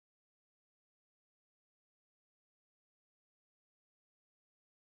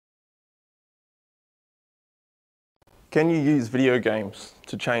Can you use video games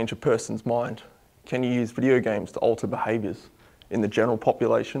to change a person's mind? Can you use video games to alter behaviours in the general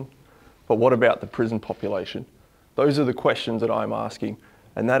population? But what about the prison population? Those are the questions that I'm asking,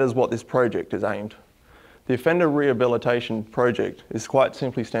 and that is what this project is aimed. The Offender Rehabilitation Project quite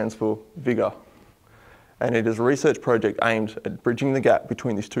simply stands for VIGOR, and it is a research project aimed at bridging the gap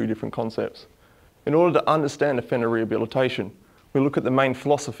between these two different concepts. In order to understand offender rehabilitation, we look at the main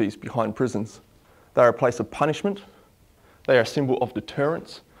philosophies behind prisons. They are a place of punishment, they are a symbol of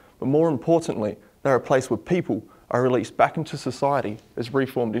deterrence, but more importantly, they are a place where people are released back into society as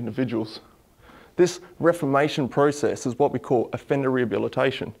reformed individuals. This reformation process is what we call offender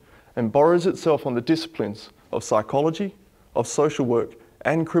rehabilitation and borrows itself on the disciplines of psychology, of social work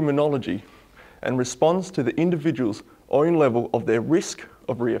and criminology, and responds to the individual's own level of their risk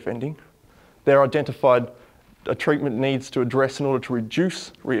of reoffending, their identified treatment needs to address in order to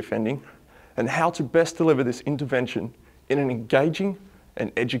reduce reoffending, and how to best deliver this intervention in an engaging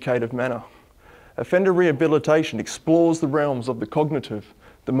and educative manner. Offender rehabilitation explores the realms of the cognitive,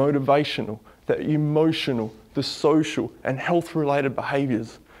 the motivational, the emotional, the social and health-related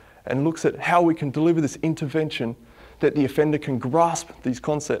behaviours, and looks at how we can deliver this intervention that the offender can grasp these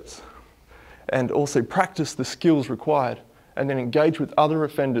concepts and also practice the skills required and then engage with other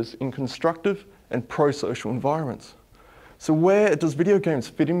offenders in constructive and pro-social environments. So where does video games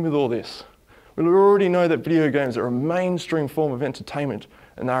fit in with all this? We already know that video games are a mainstream form of entertainment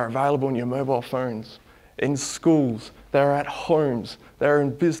and they are available on your mobile phones, in schools, they are at homes, they are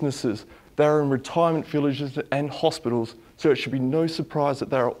in businesses, they are in retirement villages and hospitals, so it should be no surprise that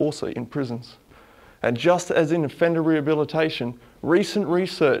they are also in prisons. And just as in offender rehabilitation, recent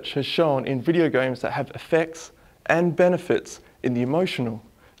research has shown in video games that have effects and benefits in the emotional,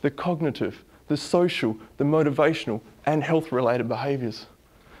 the cognitive, the social, the motivational and health-related behaviours.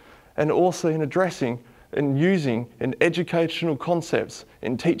 And also in addressing and using in educational concepts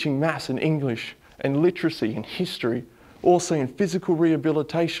in teaching maths and English and literacy and history, also in physical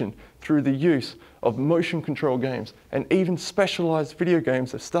rehabilitation through the use of motion control games, and even specialised video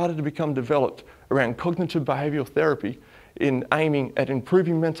games have started to become developed around cognitive behavioural therapy in aiming at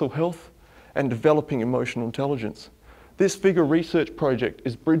improving mental health and developing emotional intelligence. This VIGOR research project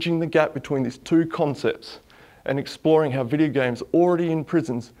is bridging the gap between these two concepts and exploring how video games already in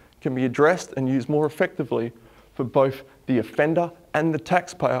prisons can be addressed and used more effectively for both the offender and the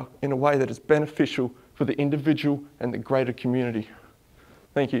taxpayer in a way that is beneficial for the individual and the greater community.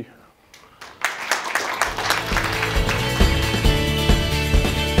 Thank you.